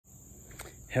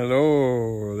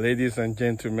Hello, ladies and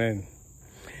gentlemen.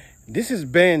 This is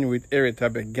Ben with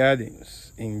Eretabe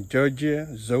Gardens in Georgia,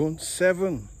 Zone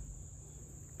 7.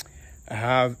 I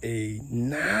have a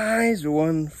nice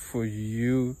one for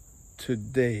you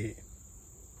today,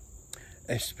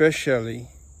 especially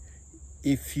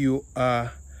if you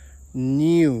are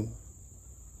new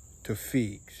to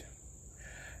figs.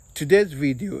 Today's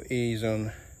video is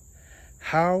on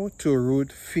how to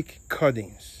root fig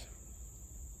cuttings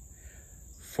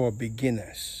for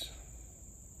beginners.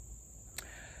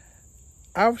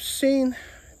 I've seen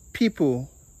people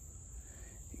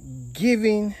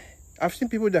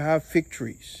that have fig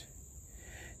trees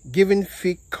giving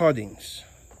fig cuttings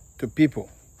to people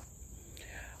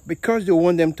because they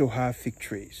want them to have fig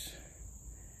trees.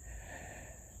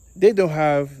 They don't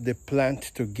have the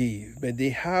plant to give, but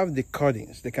they have the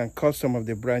cuttings. They can cut some of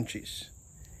the branches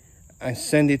and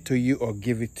send it to you or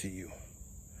give it to you.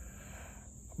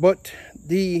 But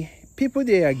the people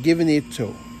they are giving it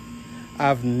to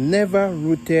have never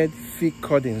rooted fig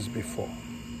cuttings before.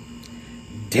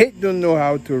 They don't know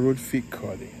how to root fig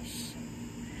cuttings.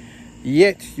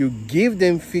 Yet you give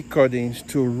them fig cuttings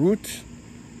to root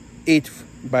it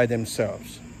by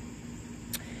themselves.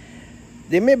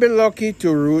 They may be lucky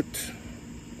to root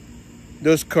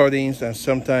those cuttings, and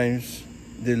sometimes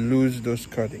they lose those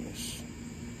cuttings.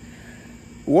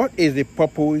 What is the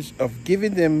purpose of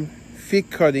giving them fig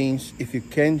cuttings if you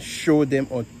can show them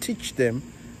or teach them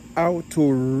how to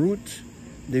root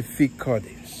the fig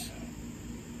cuttings?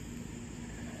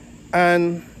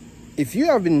 And if you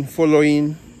have been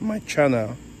following my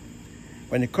channel,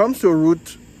 when it comes to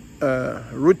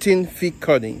rooting fig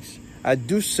cuttings, I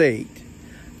do say it,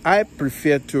 I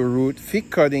prefer to root fig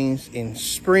cuttings in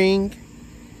spring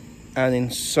and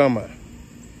in summer.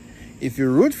 If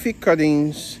you root fig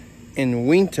cuttings in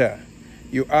winter,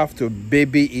 you have to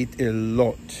baby it a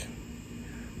lot.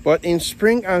 But in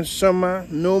spring and summer,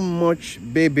 no much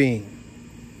babying.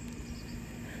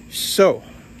 So,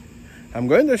 I'm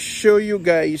going to show you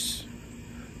guys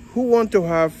who want to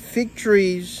have fig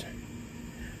trees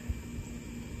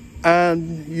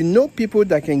and you know people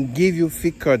that can give you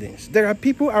fig cuttings. There are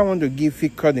people I want to give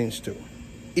fig cuttings to.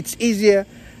 It's easier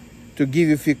to give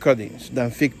you fig cuttings than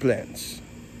fig plants.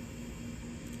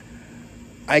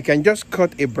 I can just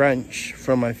cut a branch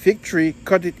from my fig tree,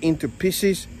 cut it into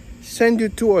pieces, send you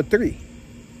 2 or 3.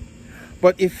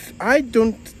 But if I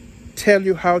don't tell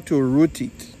you how to root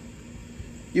it,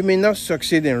 you may not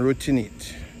succeed in rooting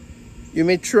it. You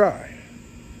may try.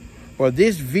 But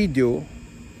this video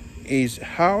is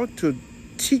how to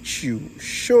teach you,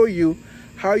 show you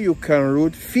how you can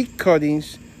root fig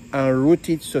cuttings and root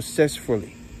it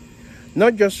successfully.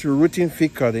 Not just rooting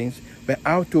fig cuttings, but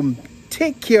how to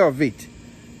take care of it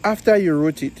after you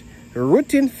root it.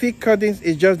 Rooting fig cuttings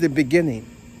is just the beginning.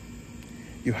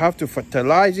 You have to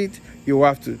fertilize it, you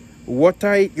have to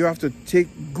water it, you have to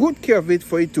take good care of it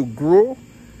for it to grow,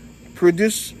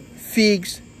 produce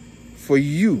figs for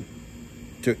you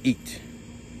to eat.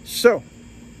 So,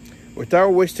 without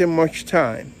wasting much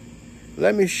time,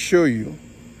 let me show you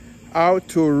how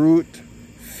to root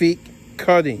fig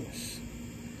cuttings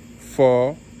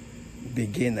for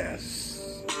beginners.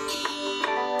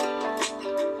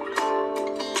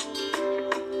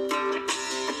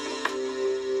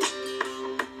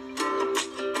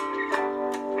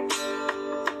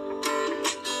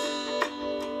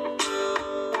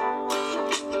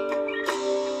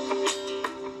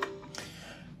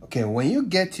 Okay, when you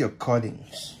get your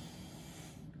cuttings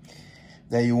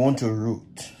that you want to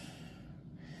root,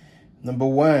 number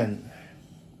one,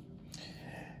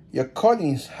 your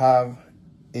cuttings have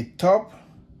a top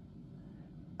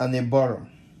and a bottom.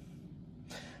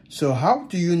 So how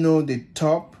do you know the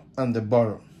top and the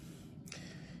bottom?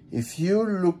 If you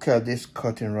look at this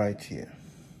cutting right here,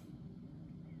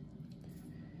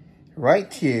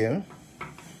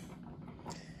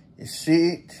 you see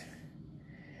it?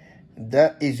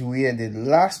 That is where the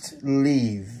last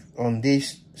leaf on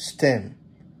this stem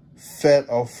fell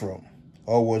off from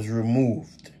or was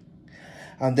removed.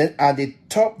 And then at the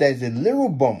top, there's a little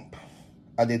bump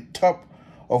at the top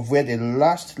of where the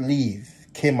last leaf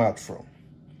came out from.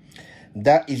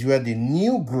 That is where the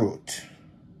new growth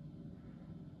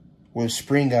will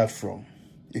spring out from.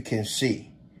 You can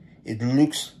see it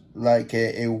looks like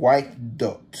a white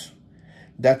dot.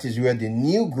 That is where the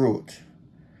new growth.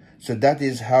 So that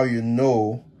is how you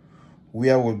know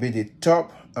where will be the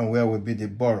top and where will be the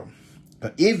bottom.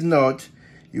 But if not,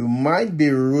 you might be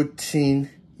rooting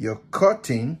your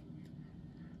cutting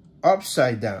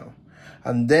upside down.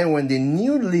 And then when the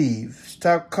new leaves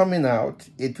start coming out,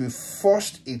 it will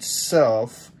force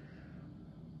itself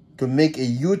to make a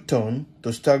U-turn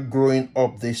to start growing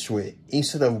up this way.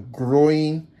 Instead of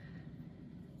growing,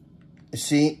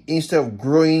 see, instead of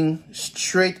growing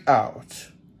straight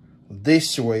out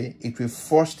this way, it will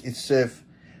force itself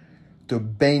to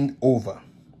bend over.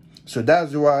 So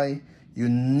that's why you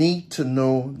need to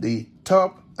know the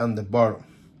top and the bottom.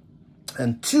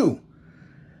 And 2,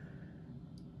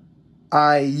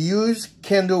 I use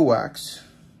candle wax.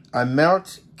 I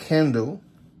melt candle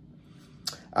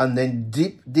and then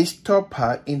dip this top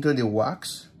part into the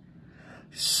wax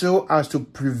so as to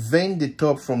prevent the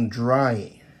top from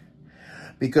drying,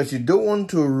 because you don't want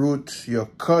to root your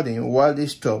cutting while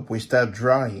this top will start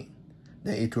drying.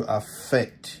 Then it will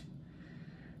affect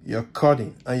your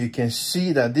cutting. And you can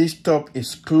see that this top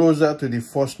is closer to the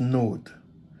first node.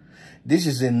 This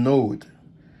is a node,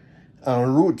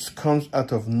 and roots comes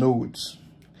out of nodes.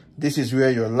 This is where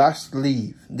your last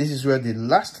leaf, this is where the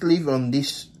last leaf on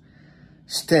this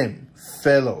stem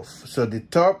fell off. So the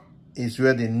top is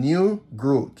where the new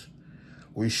growth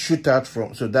will shoot out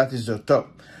from. So that is the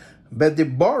top. But the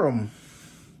bottom,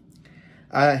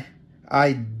 I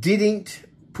didn't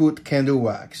put candle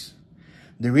wax.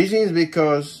 The reason is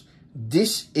because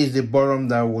this is the bottom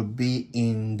that would be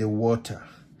in the water.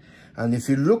 And if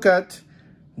you look at,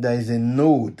 there is a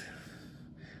node.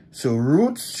 So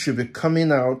roots should be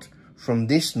coming out from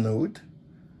this node,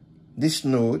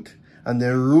 and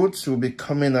the roots will be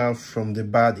coming out from the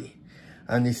body.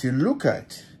 And if you look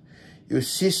at, you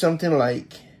see something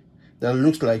like, that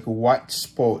looks like a white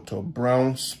spot or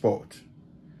brown spot.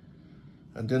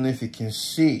 I don't know if you can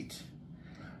see it.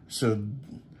 So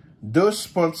those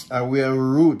spots are where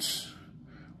roots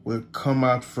will come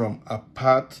out from,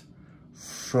 apart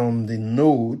from the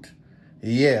node.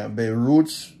 Yeah, but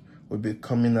roots will be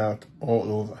coming out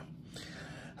all over.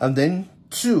 And then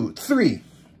 3,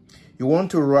 you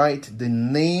want to write the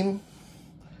name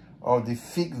of the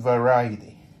fig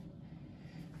variety.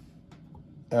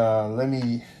 Let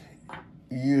me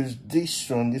use this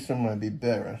one. This one might be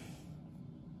better.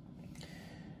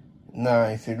 Now,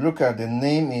 if you look at the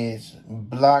name, is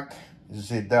Black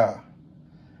Zedar.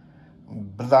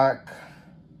 Black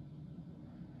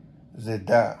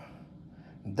Zedar.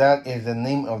 That is the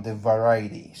name of the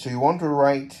variety. So you want to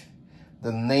write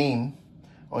the name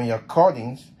on your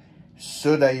cuttings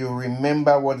so that you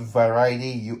remember what variety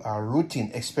you are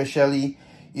rooting, especially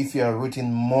if you are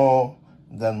rooting more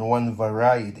than one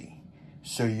variety.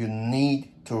 So you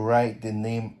need to write the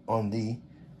name on the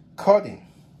cutting.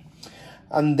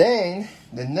 And then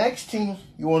the next thing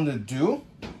you want to do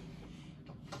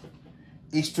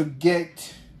is to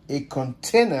get a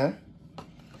container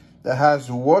that has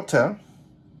water,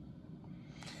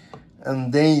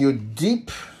 and then you dip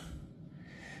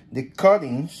the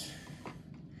cuttings,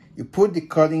 you put the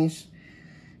cuttings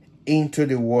into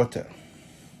the water.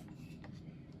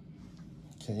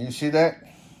 Can you see that?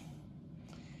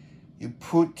 You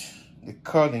put the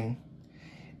cutting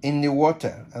in the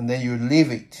water and then you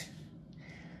leave it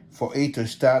for it to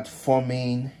start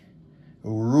forming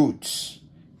roots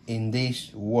in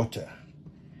this water.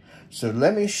 So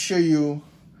let me show you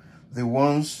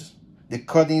the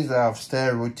cuttings that I've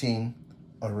started rooting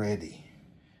already.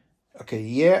 Okay,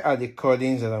 here are the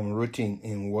cuttings that I'm rooting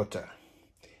in water.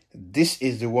 This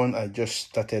is the one I just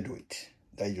started with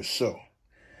that you saw.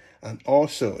 And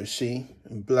also, you see,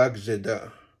 Black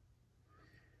Zedar.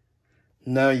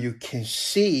 Now you can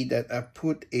see that I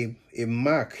put a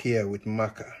mark here with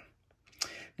marker.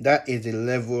 That is the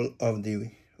level of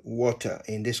the water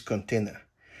in this container.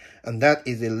 And that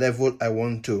is the level I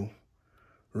want to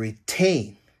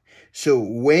retain. So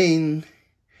when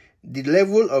the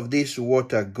level of this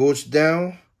water goes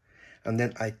down, and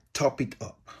then I top it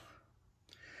up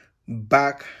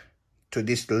back to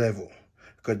this level,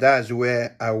 because that's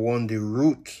where I want the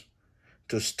root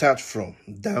to start from,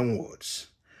 downwards.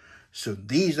 So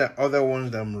these are other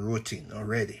ones that I'm rooting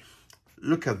already.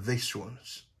 Look at these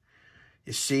ones.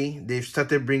 You see, they've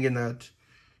started bringing out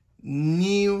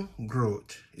new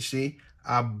growth. You see,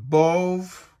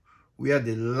 above where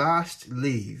the last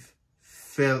leaf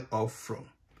fell off from.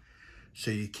 So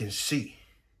you can see.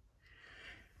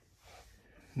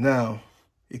 Now,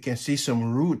 you can see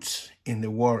some roots in the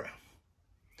water.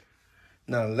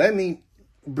 Now, let me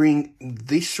bring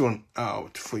this one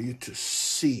out for you to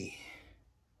see.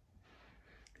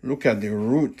 Look at the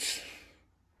roots.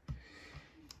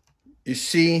 You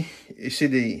see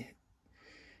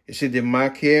the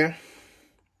mark here?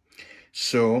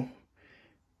 So,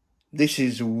 this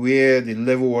is where the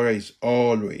level water is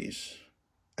always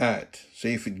at. So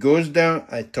if it goes down,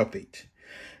 I top it.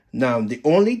 Now, the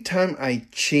only time I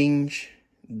change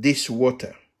this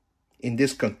water in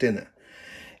this container,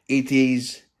 it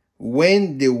is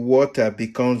when the water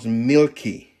becomes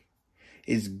milky,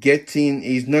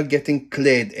 it's not getting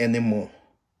cleared anymore.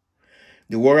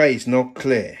 The water is not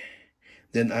clear.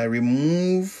 Then I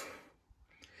remove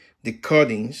the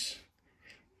cuttings,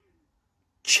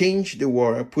 change the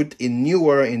water, put a new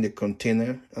water in the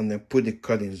container, and then put the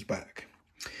cuttings back.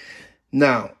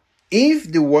 Now,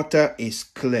 if the water is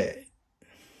clear,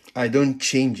 I don't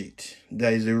change it.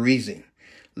 There is a reason.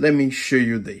 Let me show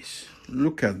you this.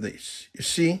 Look at this. You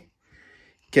see?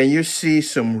 Can you see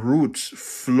some roots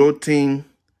floating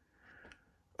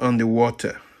on the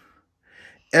water?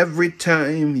 Every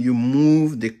time you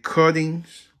move the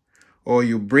cuttings or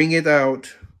you bring it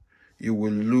out, you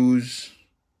will lose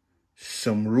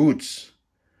some roots.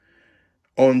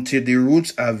 Until the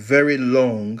roots are very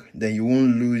long, then you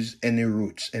won't lose any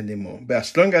roots anymore. But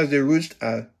as long as the roots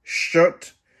are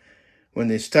short, when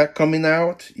they start coming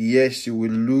out, yes, you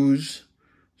will lose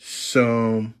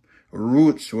some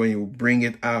roots when you bring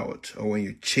it out or when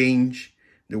you change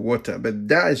the water. But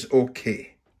that is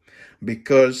okay,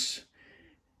 because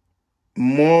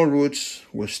more roots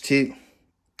will still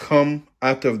come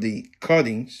out of the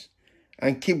cuttings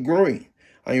and keep growing.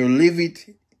 And you leave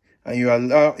it and you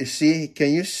allow, you see,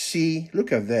 can you see?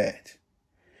 Look at that.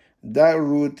 That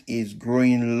root is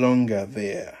growing longer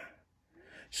there.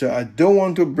 So I don't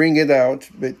want to bring it out,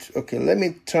 but okay, let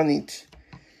me turn it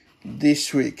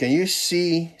this way. Can you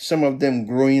see some of them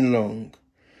growing long?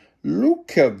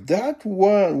 Look at that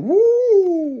one.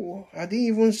 Woo! I didn't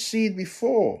even see it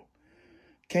before.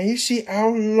 Can you see how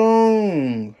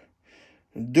long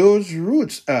those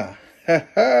roots are?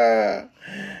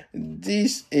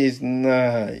 This is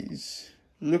nice.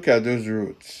 Look at those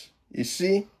roots. You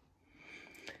see?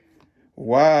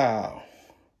 Wow.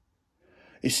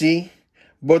 You see?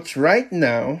 But right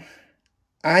now,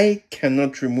 I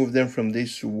cannot remove them from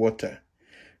this water.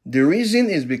 The reason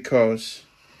is because,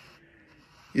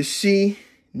 you see,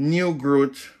 new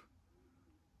growth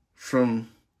from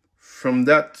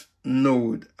that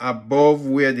node above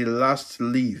where the last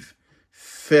leaf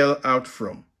fell out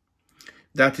from.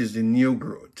 That is the new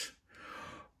growth.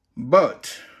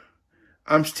 But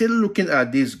I'm still looking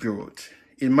at this growth.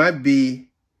 It might be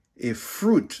a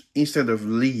fruit instead of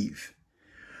leaf,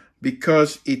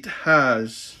 because it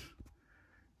has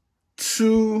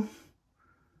two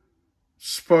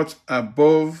spots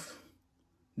above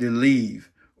the leaf.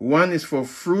 One is for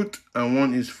fruit and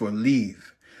one is for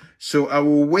leaf. So I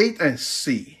will wait and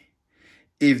see.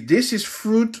 If this is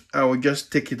fruit, I will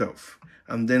just take it off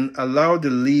and then allow the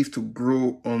leaf to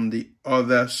grow on the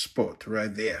other spot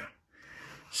right there.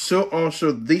 So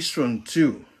also this one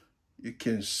too, you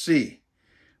can see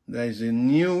there is a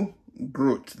new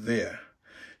growth there.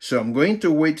 So I'm going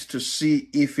to wait to see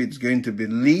if it's going to be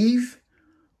leaf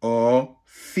or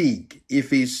fig.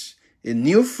 If it's a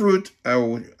new fruit, I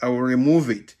will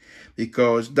remove it,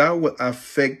 because that will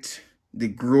affect the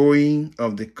growing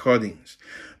of the cuttings,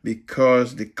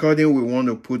 because the cutting will want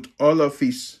to put all of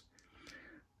its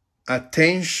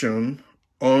attention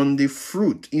on the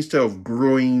fruit instead of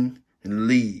growing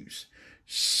leaves.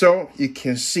 So you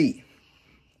can see.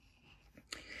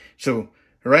 So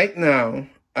right now,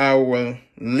 I will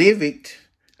leave it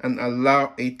and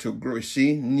allow it to grow.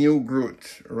 See, new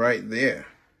growth right there.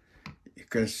 You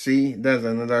can see there's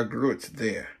another growth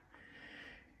there.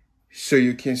 So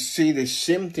you can see the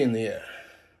same thing here.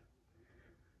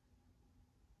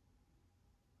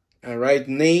 I write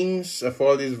names of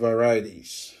all these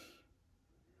varieties.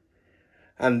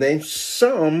 And then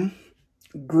some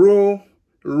grow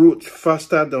roots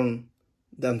faster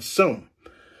than some.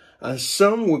 And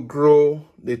some will grow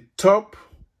the top.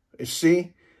 You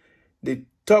see, the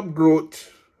top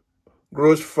growth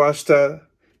grows faster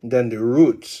than the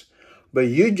roots. But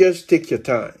you just take your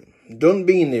time. Don't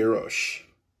be in a rush.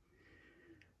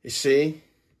 You see,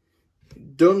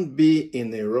 don't be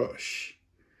in a rush.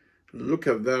 Look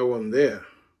at that one there.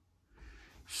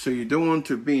 So you don't want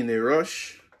to be in a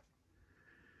rush.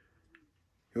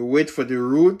 You wait for the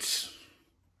roots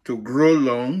to grow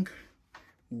long,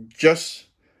 just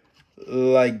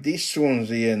like these ones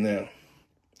here now.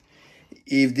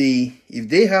 If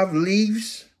they have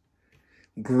leaves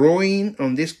growing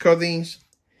on these cuttings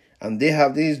and they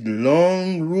have these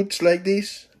long roots like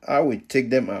this, I will take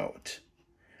them out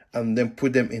and then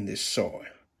put them in the soil.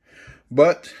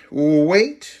 But we'll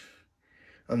wait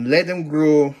and let them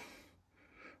grow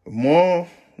more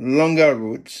longer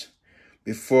roots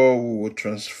before we will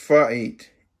transfer it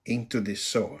into the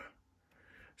soil.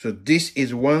 So this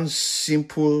is one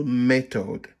simple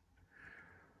method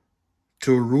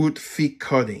to root fig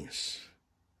cuttings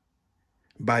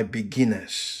by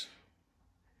beginners.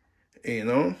 You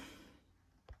know?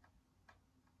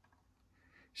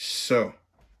 So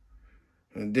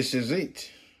this is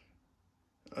it.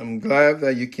 I'm glad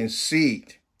that you can see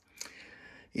it.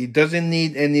 It doesn't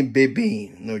need any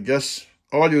babying. No, just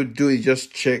all you do is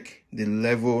just check the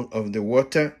level of the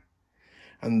water,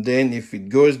 and then if it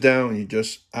goes down, you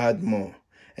just add more.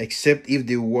 Except if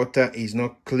the water is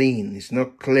not clean, it's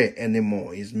not clear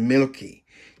anymore, it's milky.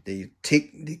 Then you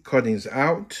take the cuttings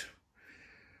out,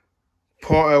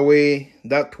 pour away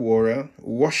that water,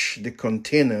 wash the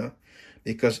container,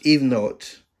 because if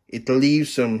not, it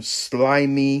leaves some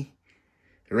slimy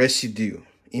residue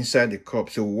inside the cup.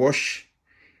 So wash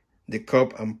the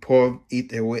cup and pour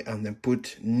it away, and then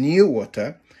put new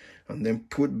water, and then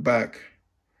put back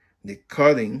the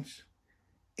cuttings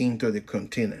into the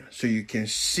container. So you can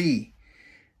see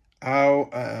how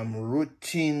I am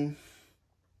rooting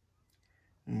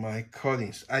my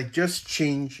cuttings. I just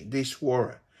changed this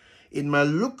water. It might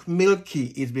look milky,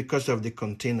 it's because of the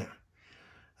container.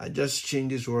 I just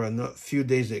changed this water not a few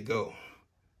days ago.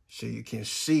 So you can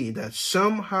see that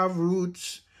some have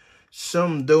roots,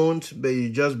 some don't, but you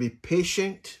just be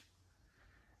patient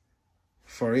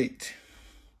for it.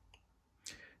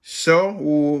 So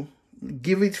we'll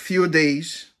give it a few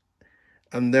days,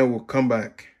 and then we'll come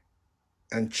back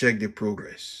and check the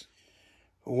progress.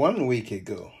 1 week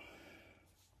ago,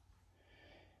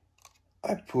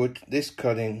 I put this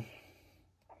cutting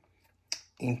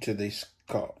into this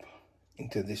cup,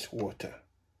 into this water,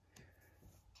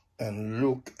 and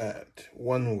look at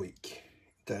 1 week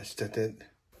that started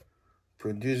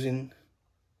producing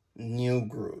new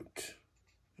growth,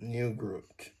 new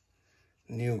growth,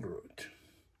 new growth.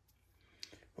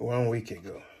 1 week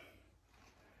ago.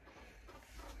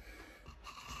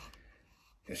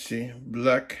 You see,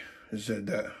 black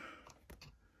Zeda.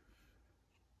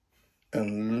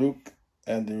 And look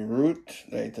at the root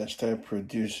that it has started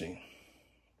producing.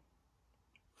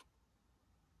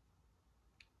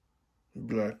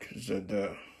 Black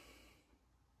Zeda.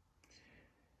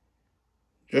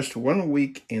 Just 1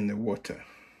 week in the water.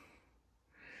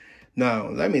 Now,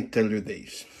 let me tell you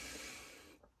this.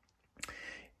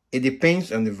 It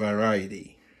depends on the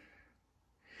variety.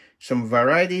 Some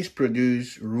varieties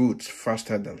produce roots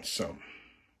faster than some.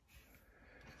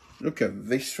 Look at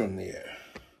this one here.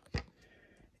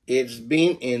 It's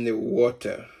been in the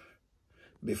water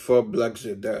before Black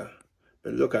Zeda,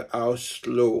 but look at how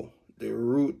slow the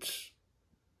roots,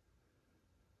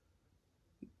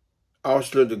 how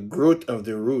slow the growth of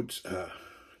the roots are.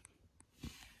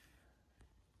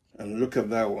 And look at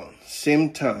that one,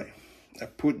 same time. I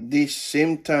put this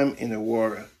same time in the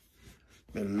water,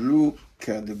 but look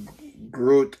at the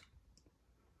growth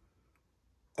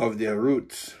of their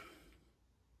roots.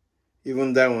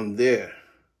 Even that one there.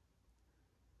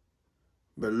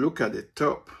 But look at the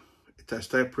top. It has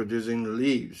started producing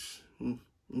leaves,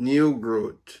 new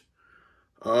growth,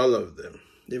 all of them.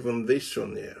 Even this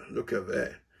one here, look at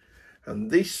that.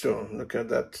 And this one, look at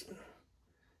that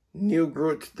new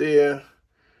growth there.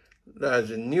 There's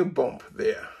a new bump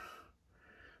there.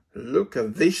 Look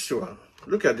at this one.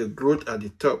 Look at the growth at the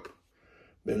top.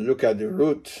 But look at the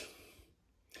roots.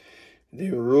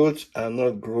 The roots are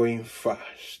not growing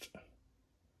fast.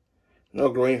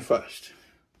 Not growing fast.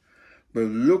 But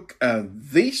look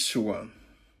at this one.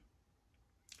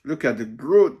 Look at the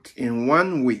growth in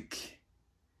 1 week.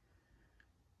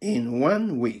 In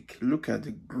 1 week, look at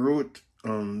the growth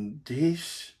on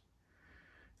these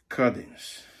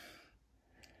cuttings.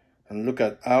 And look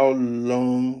at how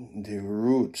long the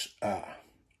roots are.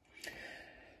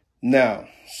 Now,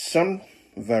 some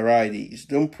varieties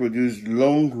don't produce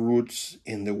long roots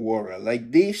in the water.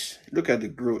 Like this, look at the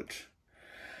growth.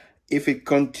 If it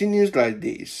continues like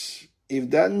this, if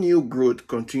that new growth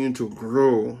continues to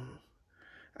grow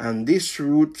and these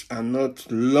roots are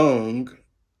not long,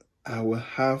 I will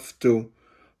have to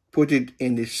put it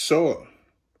in the soil.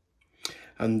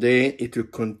 And then it will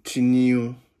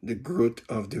continue the growth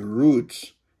of the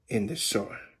roots in the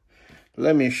soil.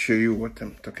 Let me show you what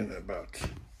I'm talking about.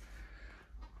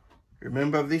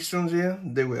 Remember these ones here?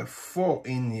 There were 4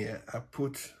 in here. I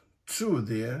put 2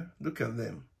 there. Look at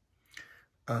them.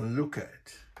 And look at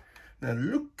it. Now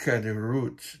look at the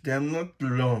roots. They are not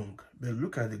long, but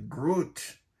look at the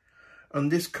growth on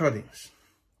these cuttings.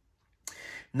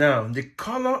 Now, the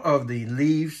color of the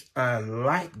leaves are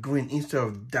light green instead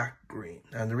of dark green.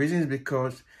 And the reason is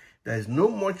because there is no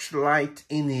much light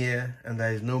in here and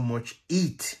there is no much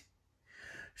heat.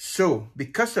 So,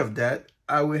 because of that,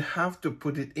 I will have to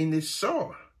put it in the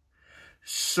soil.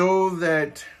 So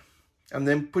that, and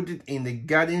then put it in the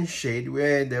garden shade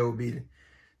where there will be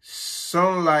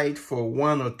sunlight for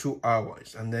 1 or 2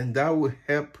 hours. And then that will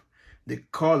help the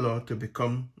color to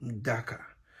become darker.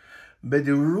 but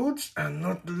the roots are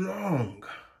not long.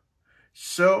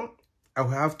 So I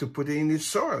will have to put it in the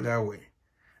soil that way.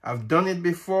 I've done it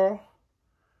before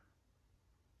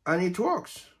and it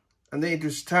works. And then it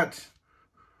will start,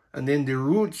 and then the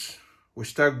roots will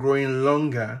start growing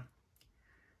longer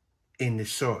in the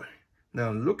soil.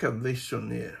 Now look at this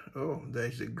one here. Oh,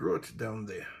 there's a growth down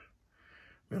there.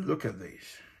 Well, look at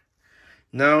this.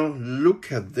 Now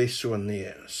look at this one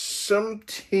here.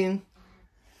 Something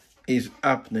is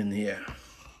happening here.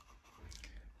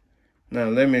 Now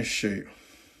let me show you.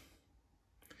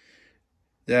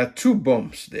 There are two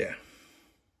bumps there.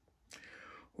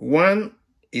 One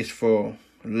is for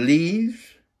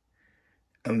leaves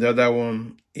and the other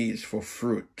one is for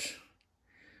fruit.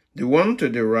 The one to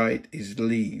the right is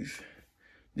leaf.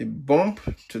 The bump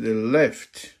to the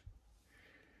left,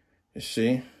 you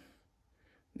see,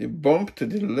 the bump to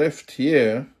the left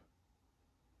here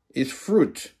is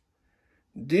fruit.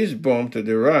 This bump to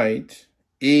the right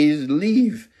is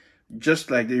leaf.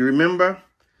 Just like, you remember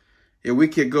a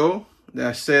week ago that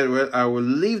I said, well, I will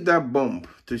leave that bump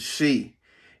to see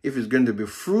if it's going to be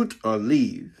fruit or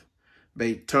leaf. But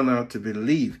it turned out to be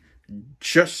leaf,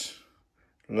 just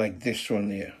like this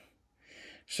one here.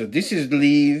 So this is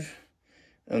leaf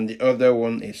and the other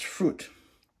one is fruit.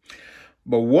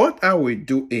 But what I will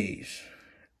do is,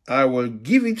 I will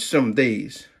give it some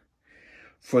days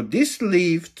for this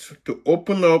leaf to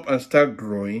open up and start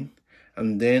growing,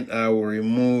 and then I will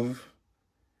remove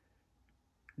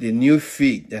the new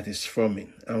fig that is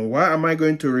forming. And why am I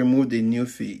going to remove the new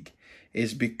fig?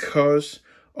 It's because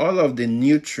all of the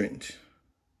nutrients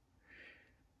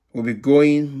will be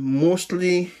going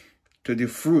mostly to the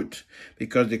fruit,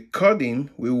 because the cutting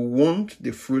will want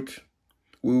the fruit,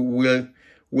 will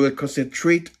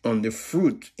concentrate on the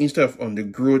fruit instead of on the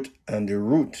growth and the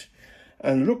root.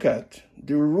 And look at,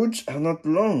 the roots are not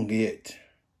long yet.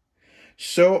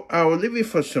 So I will leave it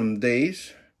for some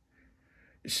days.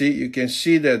 See, you can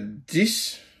see that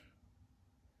this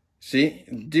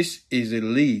is a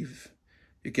leaf.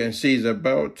 You can see it's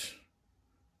about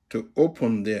to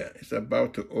open there. It's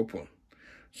about to open.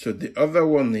 So the other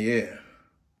one here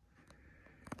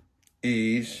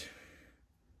is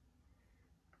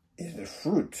the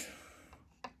fruit.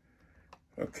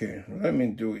 Okay, let me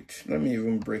do it. Let me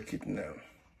even break it now.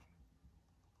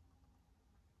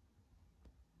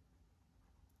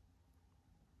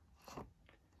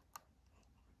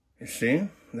 You see,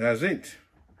 that's it.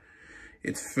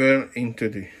 It fell into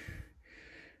the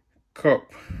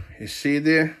cup. You see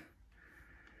there?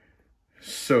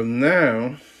 So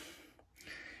now,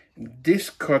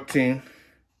 this cutting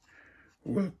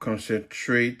will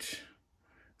concentrate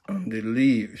on the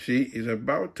leaf. See, it's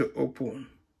about to open.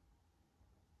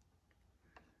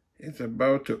 It's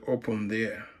about to open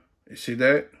there. You see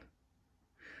that?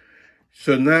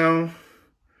 So now,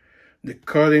 the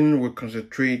cutting will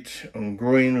concentrate on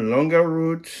growing longer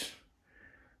roots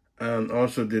and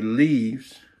also the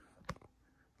leaves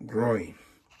growing.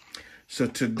 So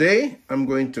today, I'm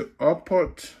going to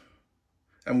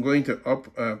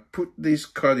put these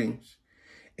cuttings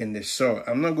in the soil.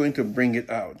 I'm not going to bring it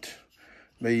out,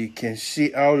 but you can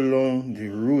see how long the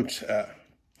roots are.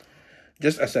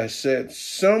 Just as I said,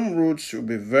 some roots will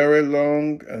be very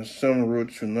long and some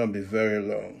roots will not be very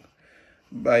long.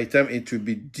 By the time it will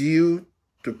be due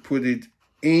to put it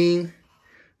in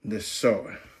the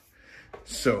soil.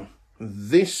 So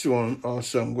this one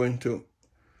also, I'm going to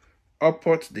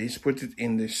uproot this, put it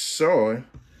in the soil.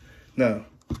 Now,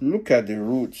 look at the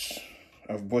roots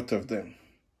of both of them.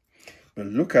 But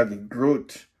look at the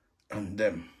growth on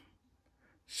them.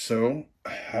 So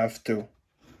I have to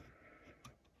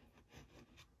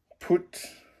put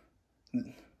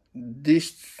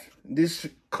these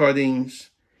cuttings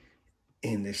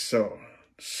in the soil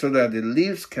so that the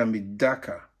leaves can be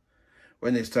darker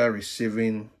when they start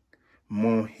receiving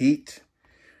more heat,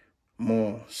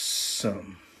 more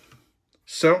sun.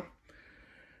 So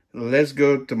let's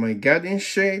go to my garden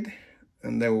shade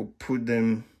and then we'll put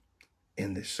them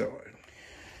in the soil.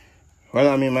 Well,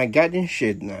 I'm in my garden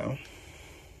shade now.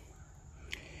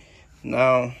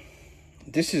 Now,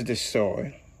 this is the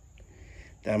soil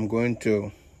that I'm going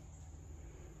to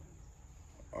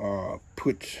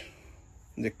put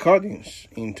the cuttings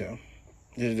into.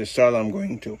 This is the soil I'm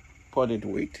going to pot it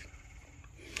with.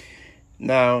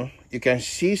 Now, you can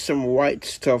see some white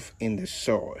stuff in the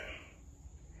soil.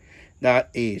 That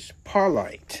is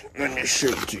perlite. Let me show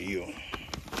it to you.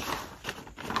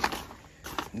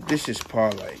 This is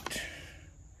perlite.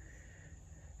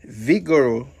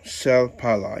 Vigoro cell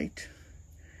perlite.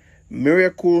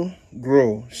 Miracle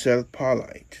Grow cell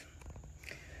perlite.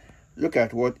 Look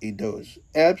at what it does.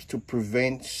 Helps to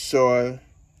prevent soil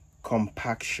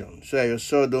compaction, so that your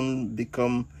soil don't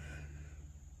become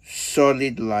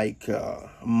solid like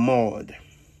mud.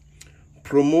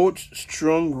 Promotes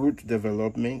strong root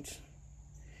development.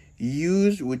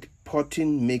 Use with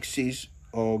potting mixes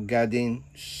or garden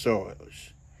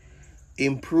soils.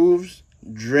 Improves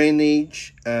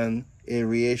drainage and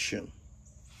aeration.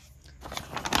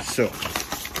 So,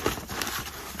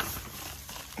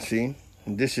 see,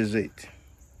 this is it.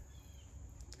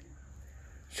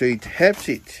 So it helps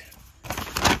it.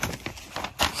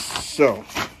 So,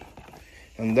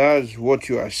 and that's what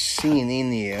you are seeing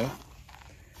in here.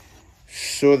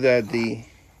 So that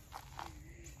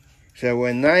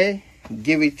when I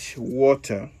give it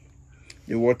water,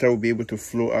 the water will be able to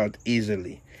flow out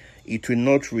easily. It will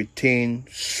not retain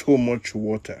so much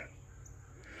water,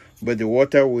 but the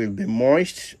water will be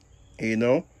moist,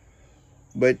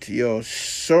 but your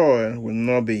soil will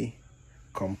not be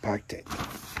compacted.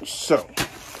 So,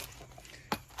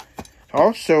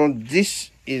 also, this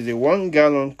is a 1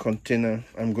 gallon container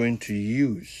I'm going to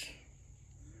use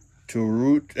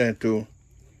to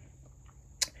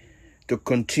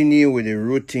continue with the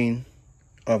rooting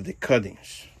of the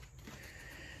cuttings.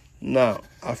 Now,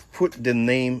 I've put the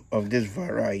name of this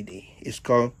variety. It's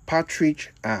called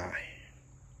Partridge Eye.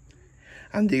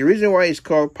 And the reason why it's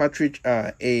called Partridge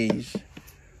Eye is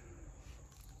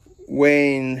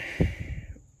when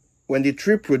the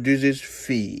tree produces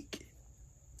fig,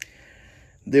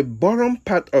 the bottom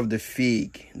part of the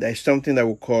fig, there is something that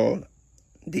we call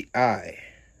the eye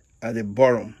at the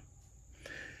bottom.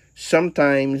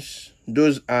 Sometimes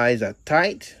those eyes are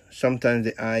tight, sometimes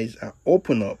the eyes are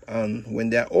open up, and when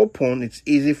they are open, it's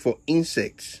easy for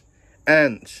insects,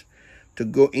 ants, to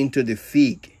go into the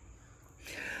fig.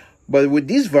 But with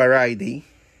this variety,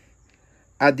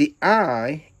 at the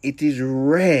eye, it is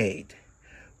red,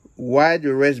 while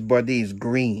the rest body is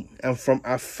green, and from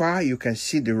afar you can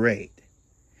see the red.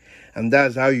 And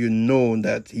that's how you know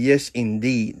that, yes,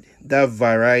 indeed, that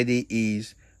variety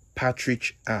is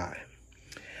Partridge Eye.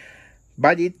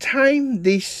 By the time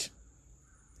this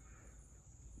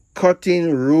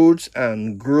cutting roots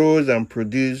and grows and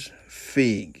produce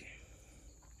fig,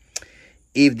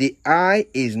 if the eye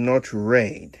is not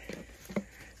red,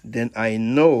 then I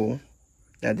know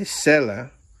that the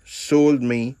seller sold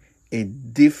me a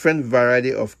different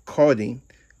variety of cutting,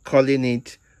 calling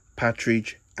it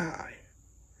Partridge Eye.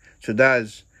 So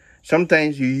that's,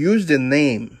 sometimes you use the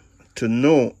name to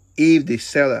know if the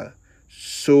seller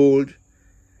sold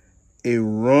a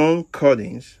wrong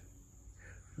cuttings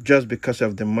just because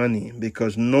of the money.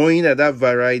 Because knowing that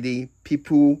variety,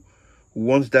 people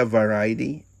want that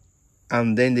variety,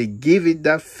 and then they give it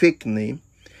that fake name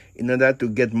in order to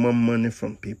get more money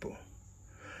from people.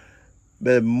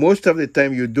 But most of the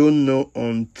time you don't know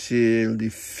until the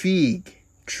fig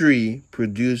tree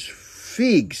produce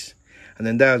figs. And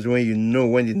then that's when you know,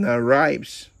 when it now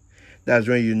ripes, that's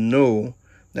when you know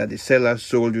that the seller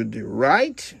sold you the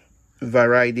right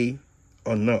variety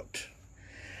or not.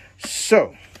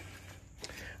 So,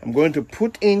 I'm going to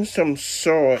put in some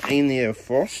soil in here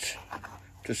first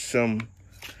to some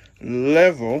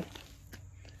level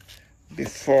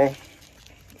before,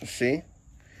 see.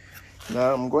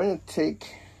 Now I'm going to take,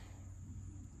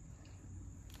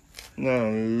 now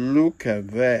look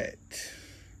at that.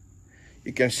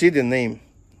 You can see the name,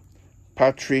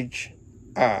 Partridge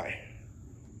Eye.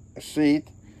 See it?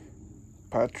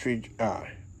 Partridge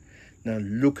Eye. Now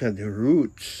look at the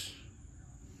roots.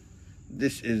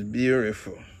 This is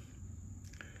beautiful.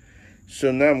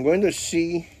 So now I'm going to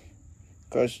see,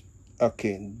 because,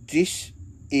 okay, this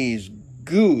is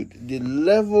good. The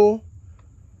level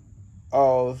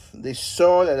of the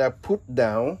soil that I put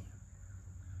down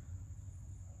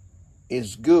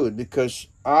is good, because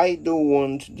I don't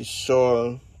want the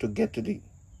soil to get to the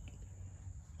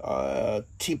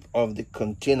tip of the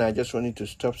container. I just want it to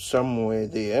stop somewhere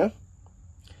there.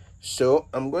 So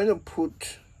I'm going to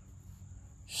put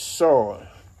soil.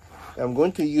 I'm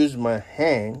going to use my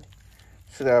hand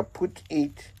so that I put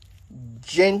it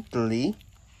gently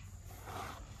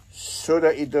so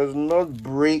that it does not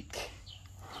break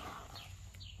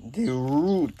the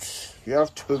roots. You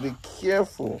have to be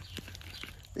careful,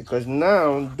 because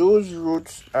now those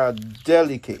roots are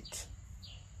delicate.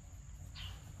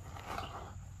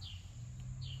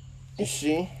 You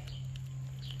see,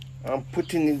 I'm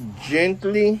putting it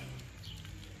gently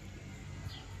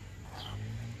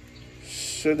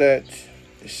so that,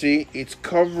 see, it's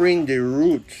covering the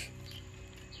roots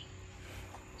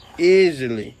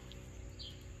easily,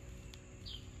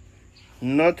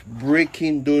 not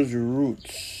breaking those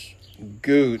roots.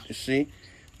 Good. You see,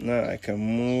 now I can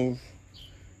move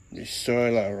the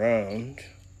soil around.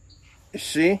 You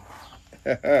see?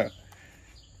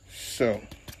 So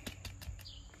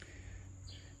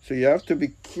you have to be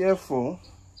careful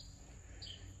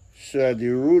so that the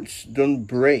roots don't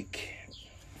break.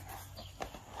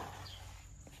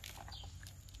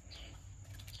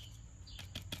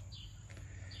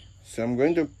 So I'm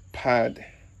going to pad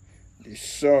the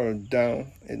soil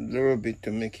down a little bit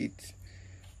to make it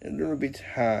a little bit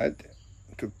hard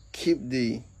to keep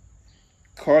the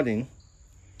cutting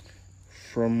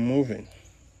from moving.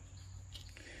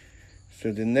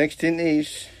 So the next thing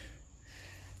is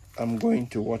I'm going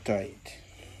to water it.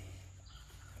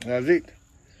 That's it.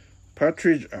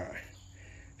 Partridge eye.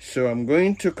 So I'm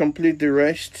going to complete the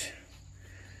rest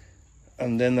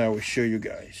and then I will show you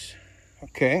guys.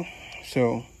 Okay,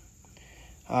 so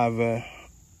I've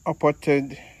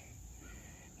uppotted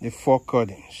the 4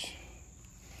 cuttings.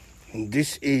 And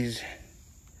this is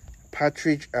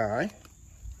partridge eye.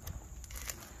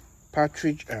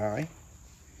 Partridge eye.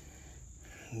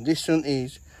 This one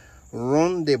is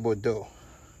Ronde de Bordeaux.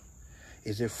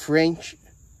 It's a French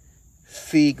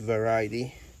fig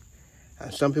variety,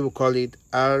 and some people call it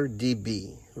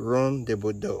RDB, Ronde de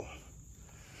Bordeaux.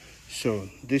 So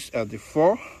these are the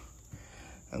 4,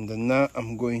 and then now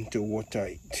I'm going to water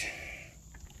it.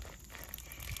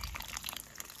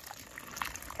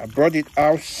 I brought it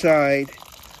outside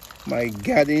my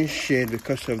garden shed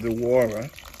because of the water.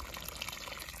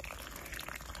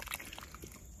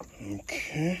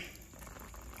 Okay.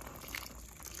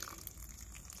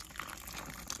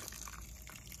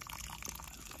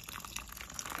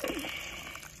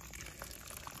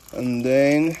 And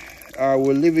then I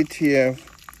will leave it here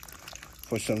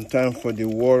for some time for the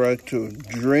water to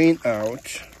drain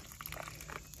out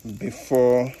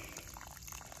before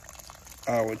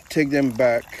I will take them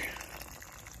back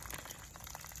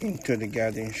into the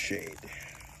garden shade.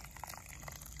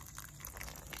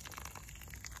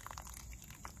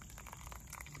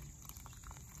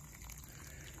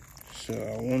 So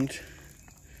I want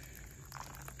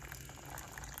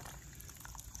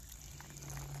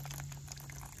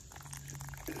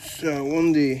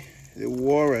the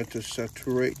water to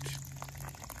saturate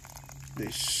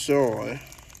the soil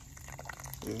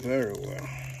very well.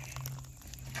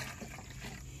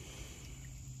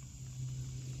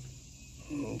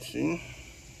 Let's see.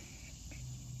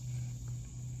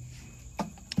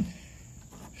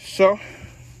 So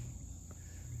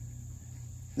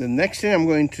the next thing I'm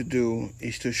going to do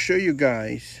is to show you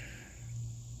guys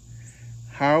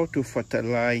how to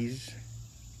fertilize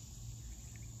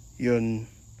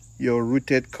your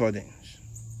rooted cuttings.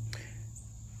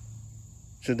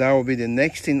 So that will be the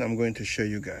next thing I'm going to show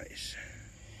you guys.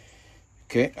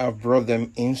 Okay, I've brought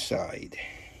them inside.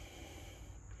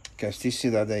 You can still see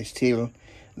that there's still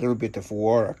a little bit of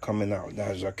water coming out.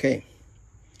 That's okay.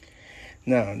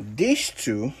 Now, these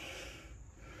 2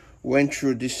 went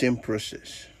through the same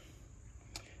process.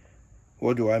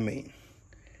 What do I mean?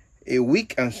 A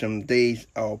week and some days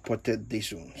I potted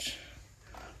these ones.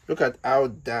 Look at how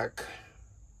dark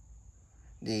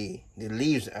the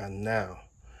leaves are now.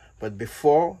 But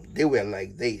before, they were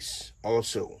like this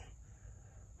also.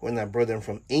 When I brought them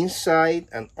from inside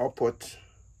and upped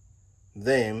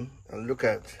them, and look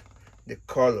at the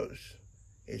colors.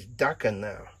 It's darker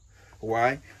now.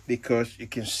 Why? Because you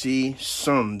can see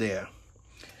sun there.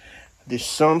 The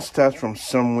sun starts from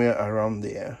somewhere around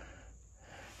there.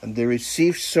 And they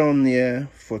receive sun here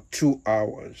for 2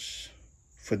 hours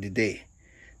for the day.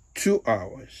 2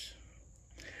 hours.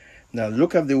 Now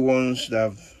look at the ones that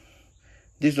have,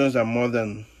 these ones are more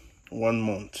than 1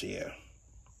 month here.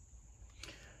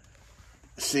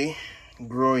 See,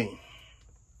 growing.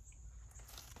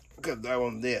 Look at that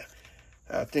one there.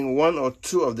 I think 1 or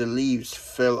 2 of the leaves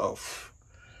fell off.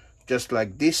 Just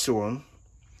like this one,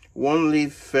 1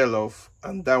 leaf fell off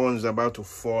and that one's about to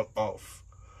fall off.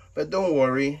 But don't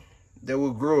worry, they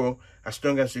will grow as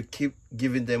long as you keep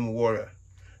giving them water.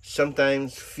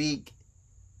 Sometimes fig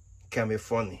can be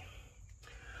funny.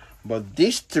 But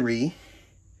these 3,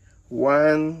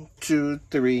 1, 2,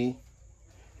 3,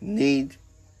 need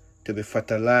to be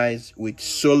fertilized with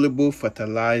soluble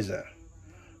fertilizer,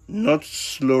 not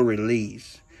slow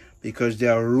release, because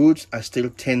their roots are still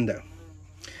tender.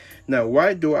 Now,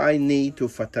 why do I need to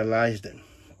fertilize them?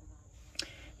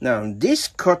 Now, this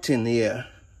cutting here,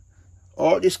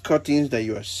 all these cuttings that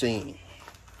you are seeing,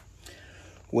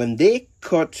 when they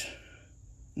cut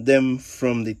them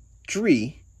from the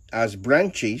tree as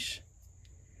branches,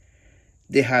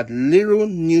 they had little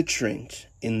nutrients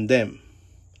in them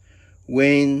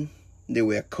when they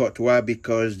were cut. Why?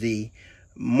 Because the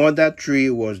mother tree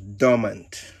was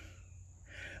dormant.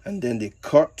 And then they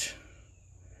cut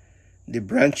the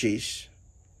branches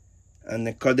and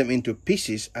they cut them into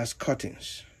pieces as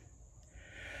cuttings.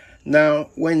 Now,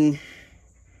 when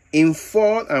in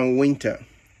fall and winter,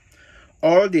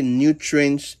 all the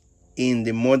nutrients in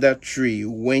the mother tree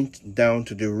went down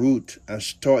to the root and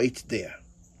stored it there.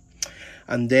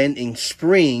 And then in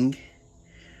spring,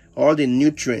 all the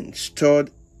nutrients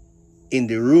stored in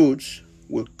the roots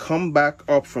will come back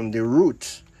up from the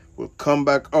roots, will come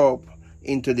back up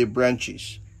into the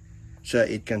branches so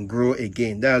it can grow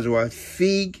again. That's why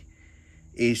fig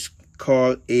is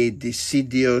called a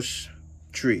deciduous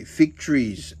tree. Fig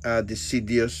trees are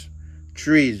deciduous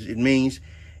trees. It means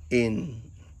in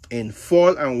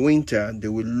fall and winter they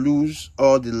will lose,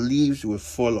 all the leaves will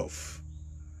fall off,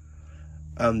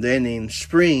 and then in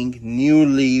spring new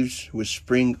leaves will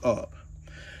spring up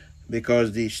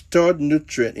because the stored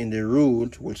nutrient in the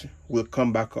root will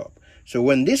come back up. So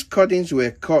when these cuttings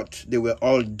were cut, they were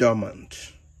all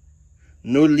dormant,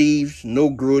 no leaves, no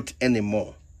growth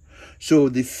anymore. So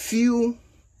the few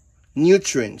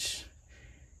nutrients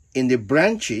in the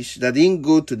branches that didn't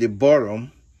go to the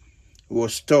bottom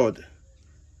was stored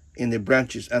in the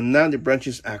branches, and now the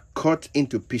branches are cut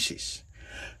into pieces.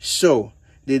 So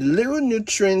the little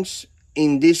nutrients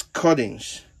in these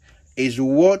cuttings is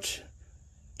what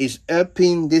is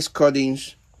helping these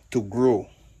cuttings to grow.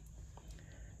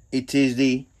 It is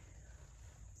the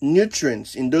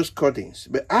nutrients in those cuttings.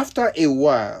 But after a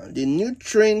while, the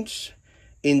nutrients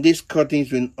in these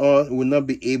cuttings will not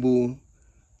be able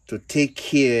to take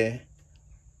care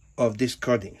of these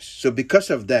cuttings. So because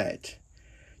of that,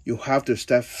 you have to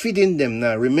start feeding them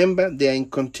now. Remember, they are in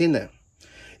container.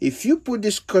 If you put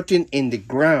this cutting in the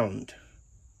ground,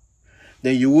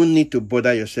 then you won't need to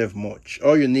bother yourself much.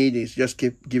 All you need is just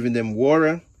keep giving them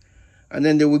water, and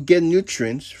then they will get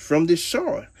nutrients from the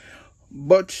soil.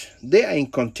 But they are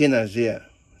in containers here.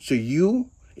 So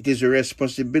it is a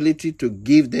responsibility to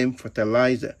give them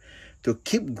fertilizer to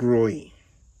keep growing.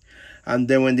 And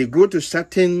then when they grow to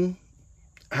certain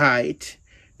height,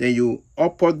 then you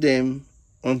upper them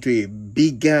onto a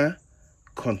bigger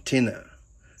container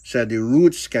so that the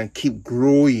roots can keep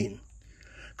growing.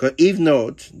 Because if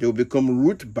not, they will become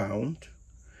root bound.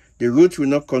 The roots will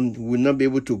not be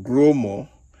able to grow more,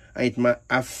 and it might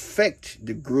affect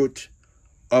the growth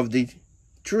of the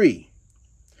tree.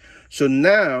 So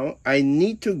now I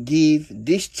need to give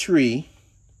this tree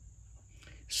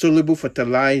soluble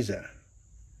fertilizer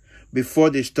before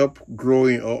they stop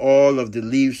growing or all of the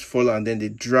leaves fall and then they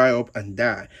dry up and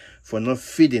die for not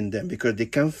feeding them, because they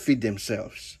can't feed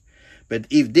themselves. But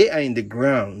if they are in the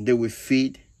ground, they will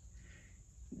feed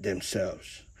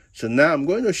themselves. So now I'm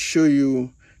going to show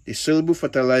you the soluble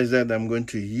fertilizer that I'm going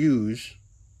to use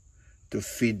to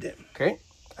feed them. Okay,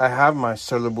 I have my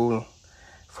soluble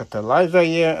fertilizer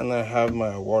here and I have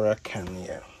my water can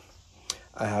here.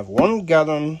 I have 1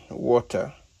 gallon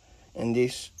water in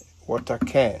this water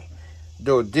can.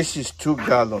 Though this is 2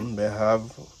 gallons, but I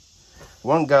have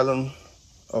 1 gallon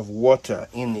of water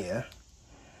in here.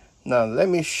 Now let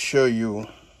me show you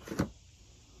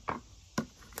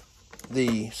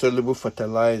the soluble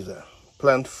fertilizer,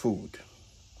 plant food.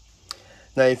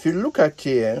 Now if you look at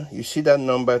here, you see that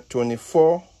number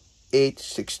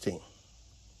 24,816.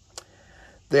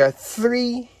 There are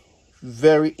 3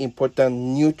 very important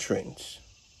nutrients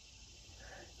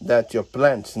that your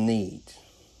plants need.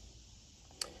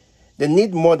 They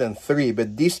need more than 3,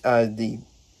 but these are the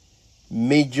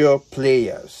major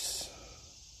players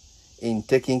in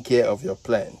taking care of your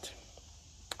plant.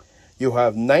 You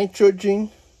have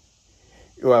nitrogen,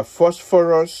 you have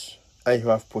phosphorus, and you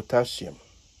have potassium.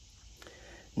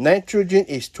 Nitrogen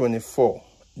is 24,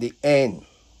 the N.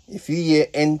 If you hear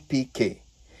NPK,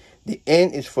 the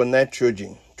N is for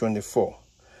nitrogen, 24.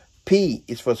 P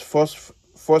is for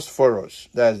phosphorus,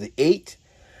 that's the 8,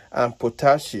 and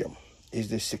potassium is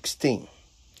the 16.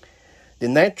 The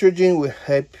nitrogen will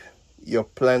help your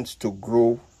plants to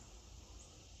grow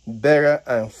better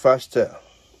and faster.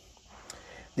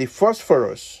 The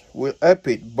phosphorus will help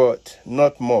it, but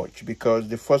not much, because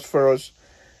the phosphorus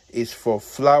is for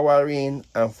flowering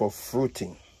and for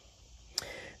fruiting.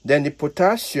 Then the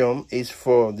potassium is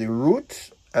for the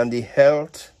roots and the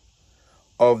health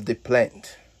of the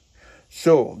plant.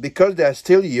 So because they are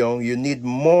still young, you need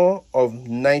more of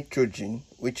nitrogen,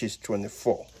 which is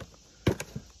 24.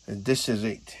 And this is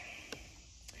it.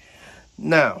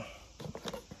 Now,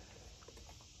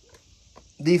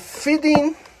 the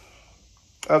feeding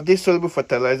of this soluble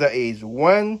fertilizer is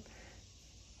 1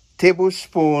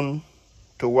 tablespoon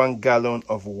to 1 gallon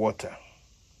of water.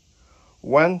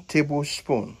 1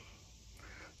 tablespoon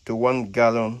to 1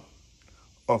 gallon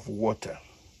of water.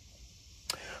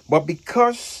 But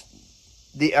because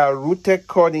they are rooted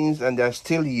cuttings and they are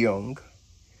still young,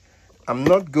 I'm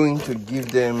not going to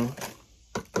give them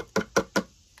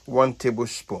 1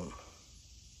 tablespoon.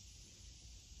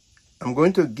 I'm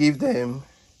going to give them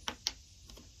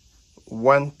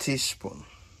 1 teaspoon.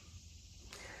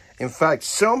 In fact,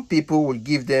 some people will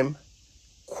give them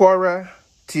 1/4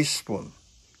 teaspoon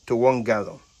to 1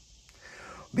 gallon.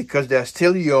 Because they are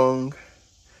still young,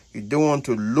 you don't want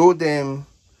to load them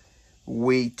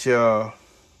with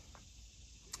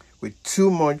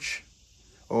too much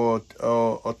or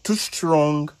too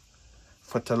strong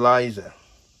fertilizer.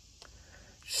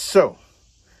 So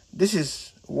this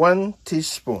is 1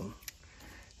 teaspoon.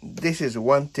 This is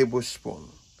 1 tablespoon.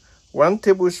 1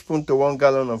 tablespoon to 1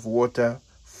 gallon of water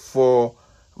for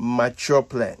mature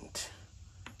plant.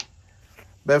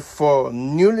 But for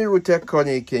newly rooted corn,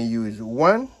 you can use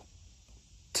 1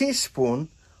 teaspoon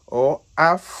or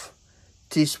half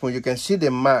teaspoon. You can see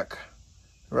the mark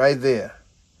right there.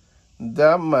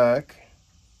 That mark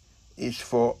is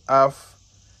for half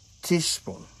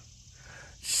teaspoon.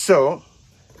 So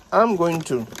I'm going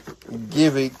to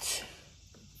give it,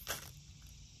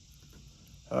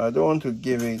 I don't want to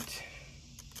give it,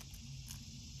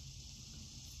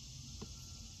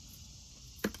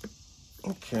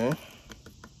 okay.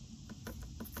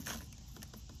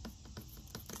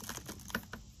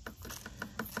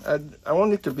 I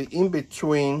want it to be in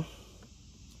between.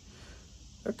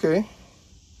 Okay.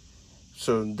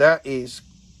 So that is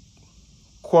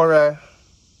 1/4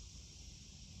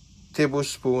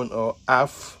 tablespoon or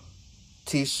half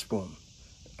teaspoon.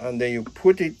 And then you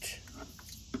put it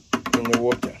in the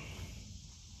water.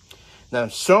 Now,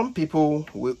 some people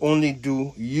will only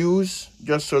use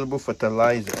just soluble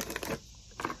fertilizer.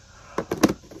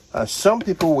 And some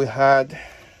people will add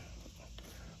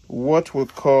what we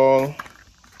call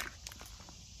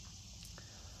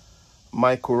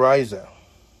mycorrhiza.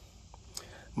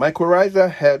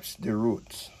 Mycorrhiza helps the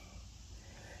roots.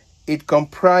 It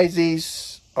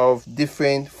comprises of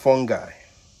different fungi.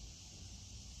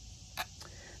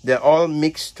 They're all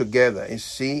mixed together. You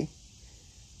see,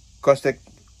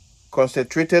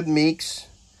 concentrated mix,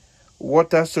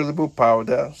 water-soluble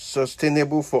powder,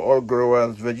 sustainable for all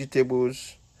growers,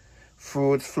 vegetables,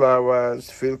 fruits, flowers,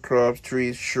 field crops,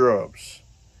 trees, shrubs.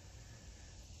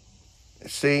 You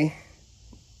see,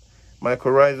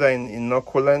 mycorrhiza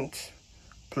inoculant,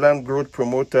 plant growth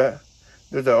promoter.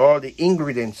 Those are all the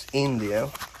ingredients in there.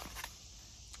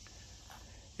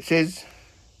 It says,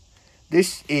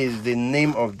 this is the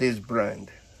name of this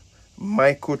brand,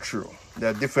 MycoTrue.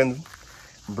 There are different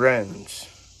brands.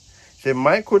 The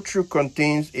MycoTrue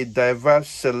contains a diverse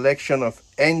selection of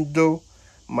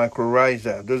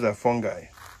endomycorrhiza, those are fungi,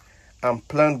 and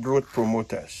plant growth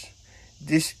promoters.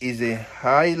 This is a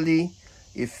highly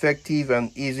effective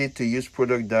and easy to use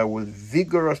product that will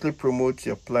vigorously promote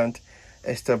your plant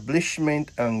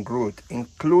establishment and growth,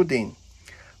 including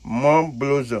more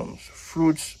blossoms,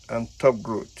 fruits, and top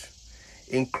growth,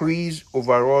 increase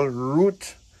overall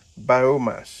root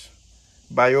biomass,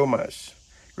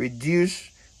 reduce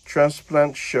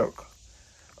transplant shock,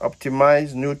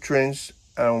 optimize nutrients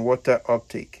and water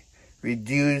uptake,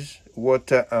 reduce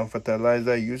water and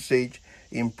fertilizer usage,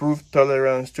 improve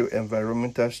tolerance to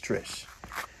environmental stress.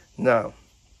 Now,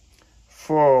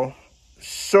 for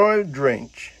soil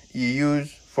drench, you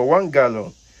use, for 1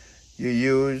 gallon, you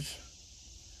use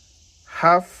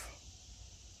half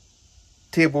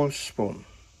tablespoon.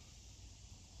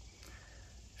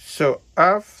 So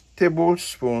half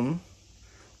tablespoon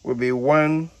will be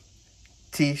 1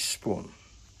 teaspoon.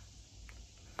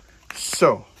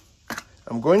 So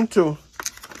I'm going to,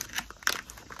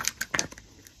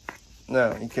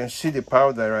 now you can see the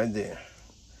powder right there.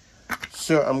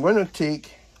 So I'm going to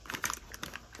take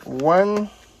 1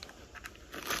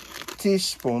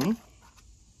 teaspoon,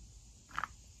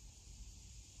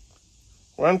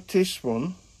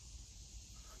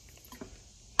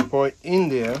 pour it in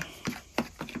there,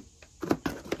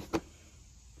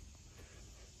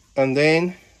 and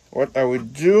then what I will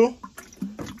do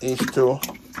is to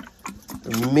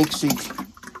mix it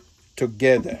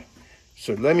together.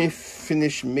 So let me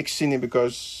finish mixing it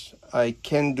because I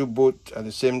can do both at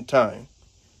the same time.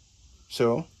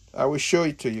 So I will show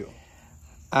it to you.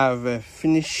 I've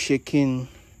finished shaking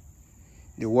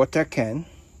the water can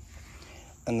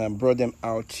and I brought them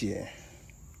out here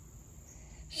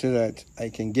so that I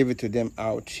can give it to them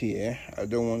out here. I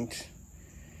don't want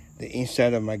the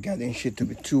inside of my garden sheet to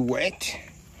be too wet.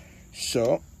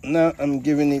 So now I'm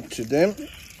giving it to them.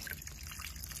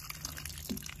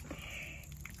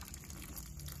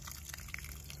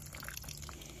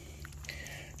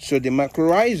 So the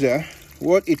mycorrhiza,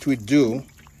 what it will do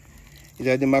is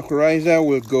that the mycorrhiza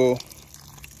will go,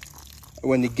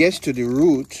 when it gets to the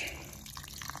root,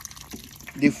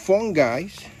 the fungi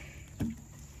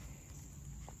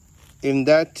in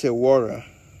that water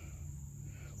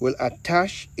will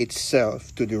attach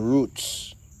itself to the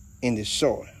roots in the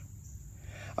soil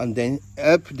and then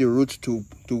help the roots to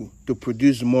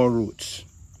produce more roots.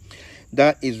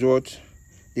 That is what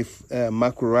the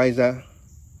mycorrhiza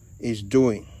is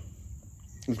doing.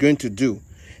 It's going to do.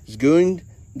 It's going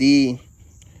the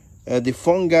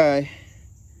fungi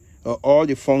or all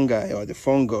the fungi or the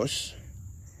fungus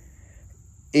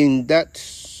in that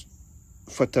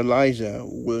fertilizer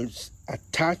will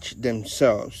attach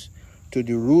themselves to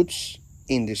the roots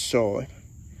in the soil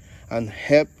and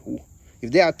help.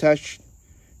 If they attach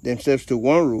themselves to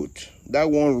one root, that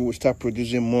one root will start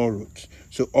producing more roots.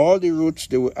 So all the roots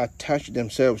they will attach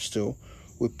themselves to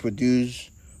will produce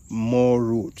more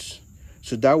roots.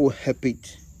 So that will help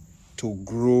it to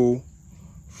grow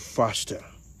faster,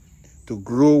 to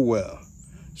grow well,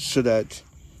 so that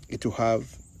it will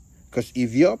have, because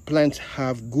if your plants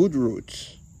have good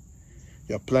roots,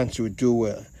 your plants will do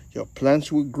well. Your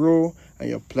plants will grow and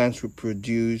your plants will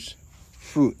produce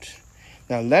fruit.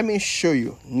 Now let me show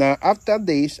you. Now after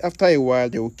this, after a while,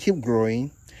 they will keep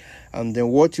growing. And then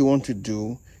what you want to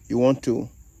do, you want to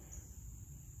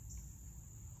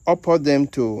upper them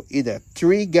to either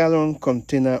 3-gallon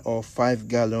container or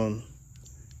 5-gallon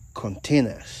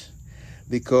containers.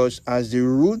 Because as the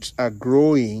roots are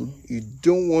growing, you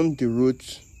don't want the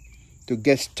roots to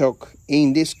get stuck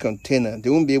in this container. They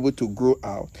won't be able to grow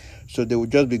out. So they will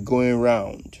just be going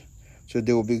round. So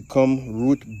they will become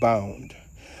root bound.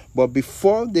 But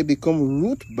before they become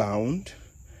root bound,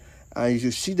 and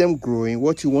you see them growing,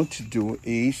 what you want to do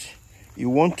is you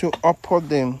want to upper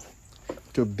them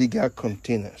to bigger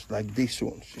containers like these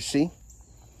ones. You see?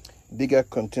 Bigger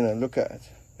container. Look at it.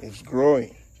 It's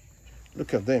growing.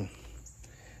 Look at them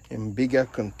in bigger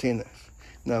containers.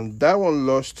 Now that one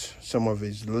lost some of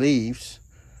its leaves,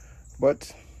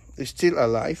 but it's still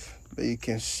alive. But you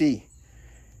can see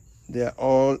they're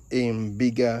all in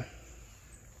bigger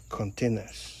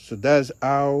containers. So that's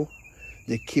how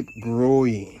they keep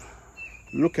growing.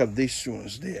 Look at these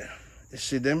ones there. You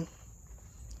see them?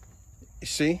 You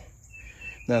see?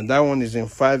 Now that one is in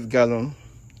 5-gallon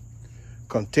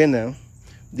container.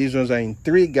 These ones are in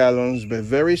 3 gallons, but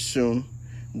very soon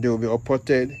they will be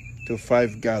upported to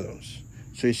 5 gallons.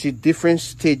 So you see different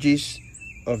stages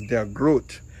of their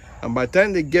growth. And by the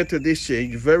time they get to this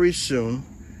stage, very soon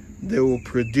they will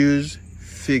produce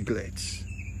figlets.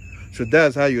 So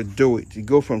that's how you do it. You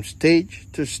go from stage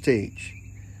to stage.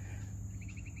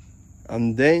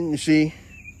 And then you see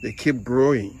they keep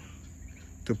growing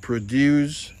to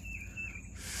produce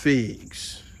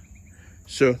figs.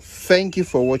 So thank you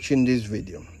for watching this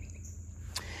video.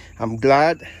 I'm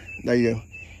glad that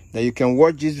you can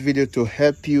watch this video to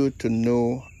help you to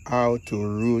know how to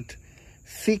root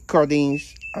fig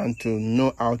cuttings and to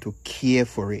know how to care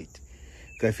for it.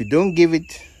 Because if you don't give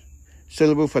it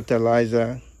soluble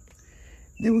fertilizer,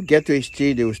 they will get to a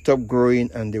stage, they will stop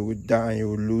growing and they will die and you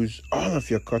will lose all of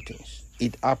your cuttings.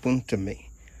 It happened to me.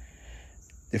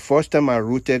 The first time I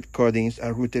rooted cuttings, I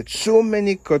rooted so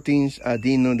many cuttings, I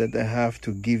didn't know that I have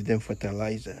to give them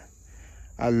fertilizer.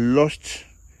 I lost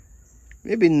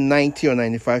maybe 90 or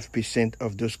 95%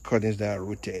 of those cuttings that I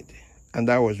rooted. And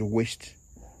that was a waste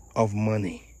of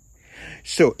money.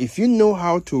 So if you know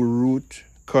how to root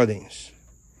cuttings,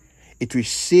 it will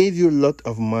save you a lot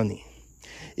of money.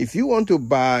 If you want to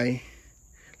buy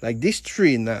like this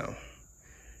tree now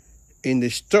in the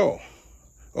store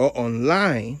or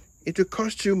online, it will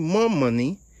cost you more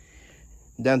money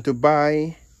than to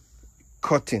buy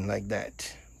cutting like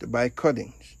that. To buy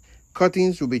cuttings.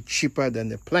 Cuttings will be cheaper than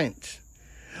the plant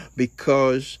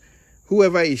because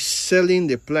whoever is selling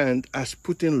the plant has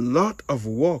put in a lot of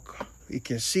work. You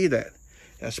can see that.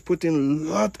 Has put in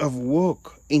a lot of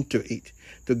work into it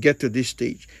to get to this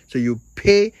stage. So you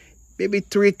pay maybe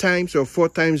 3 times or 4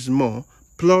 times more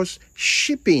plus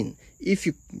shipping. If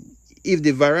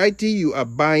the variety you are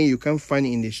buying you can't find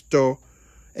in the store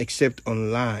except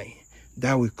online,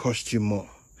 that will cost you more.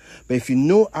 But if you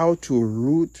know how to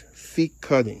root fig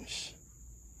cuttings,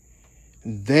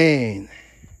 then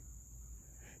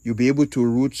you'll be able to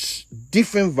root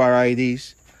different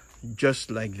varieties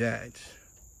just like that.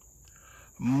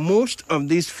 Most of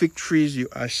these fig trees you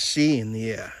are seeing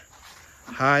here,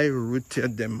 I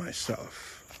rooted them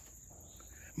myself.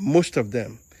 Most of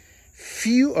them.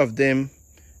 Few of them,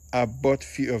 I bought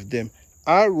few of them.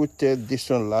 I rooted this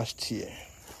one last year.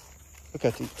 Look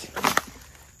at it.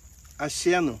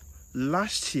 Asiano,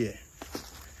 last year.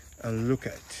 And look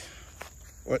at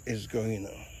what is going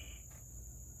on.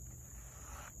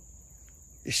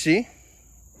 You see?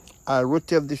 I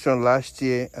rooted this one last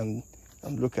year and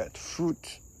look at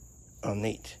fruit on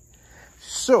it.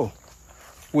 So,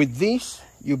 With this,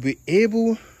 you'll be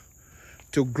able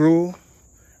to grow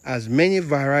as many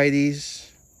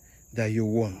varieties that you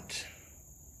want.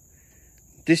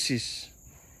 This is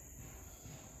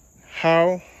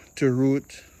how to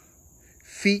root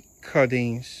fig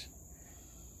cuttings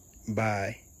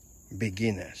by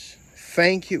beginners.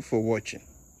 Thank you for watching.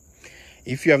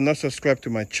 If you have not subscribed to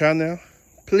my channel,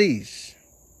 please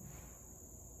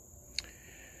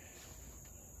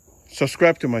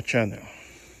subscribe to my channel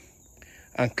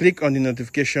and click on the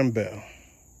notification bell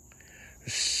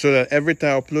so that every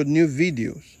time I upload new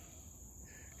videos,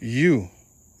 you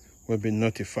will be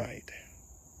notified.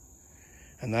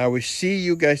 And I will see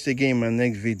you guys again in my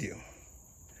next video.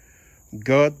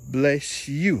 God bless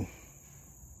you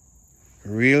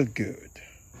real good.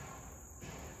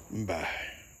 Bye.